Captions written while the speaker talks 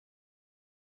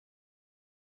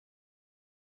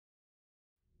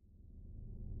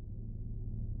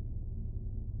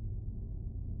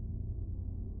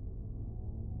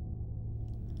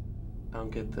don't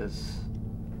get this.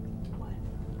 What?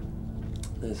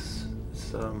 This,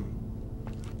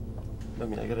 I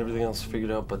mean, I got everything else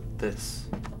figured out, but this.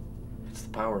 It's the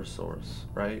power source,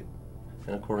 right?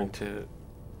 And according to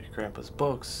your grandpa's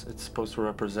books, it's supposed to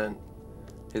represent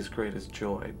his greatest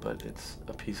joy, but it's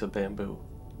a piece of bamboo.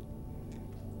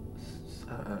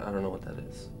 I don't know what that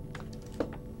is.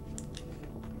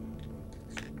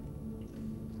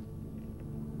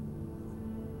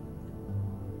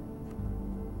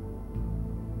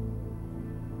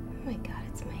 Oh my God,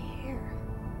 it's my hair.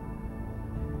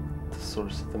 The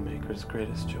source of the Maker's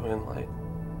greatest joy and light.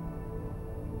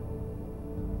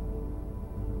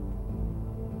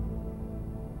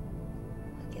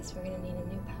 I guess we're gonna need a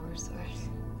new power source.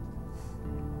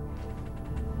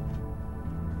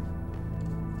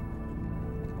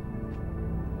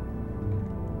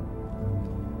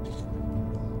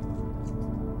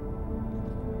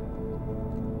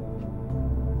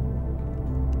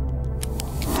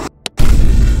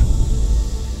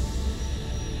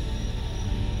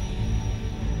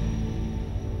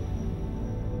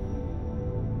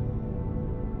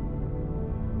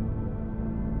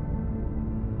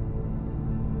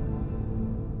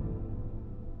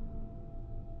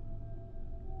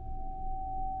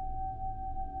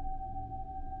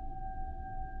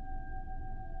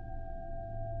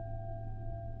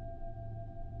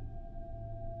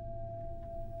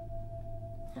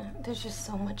 There's just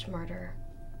so much murder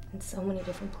in so many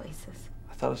different places.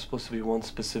 I thought it was supposed to be one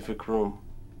specific room.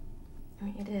 I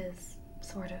mean, it is,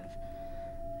 sort of.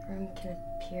 A room can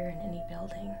appear in any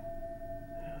building.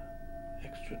 Yeah,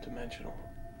 extra dimensional,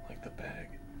 like the bag.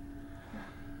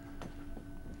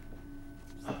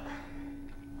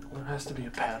 There has to be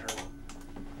a pattern.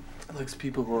 It likes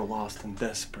people who are lost and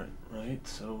desperate, right?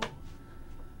 So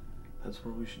that's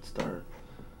where we should start.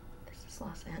 This is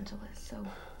Los Angeles, so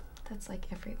that's like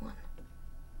everyone.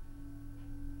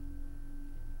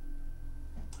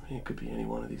 I mean, it could be any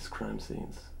one of these crime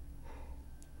scenes.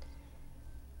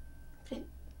 But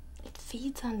it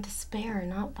feeds on despair,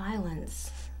 not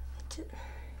violence.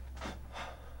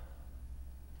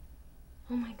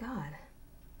 Oh my God.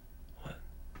 What?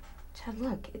 Chad,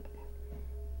 look.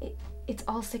 It's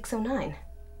all 609.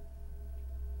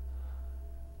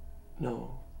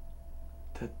 No.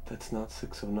 That's not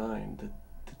 609.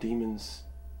 The demons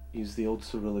use the old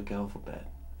Cyrillic alphabet.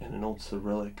 And in old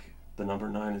Cyrillic, the number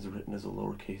 9 is written as a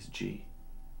lowercase g.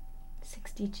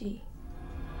 60G.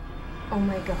 Oh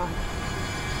my God.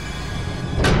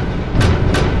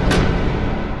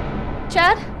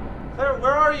 Chad? Claire,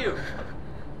 where are you?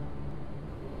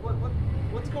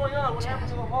 What's going on? What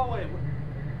happened in the hallway?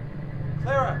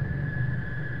 Clara!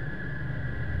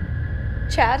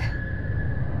 Chad?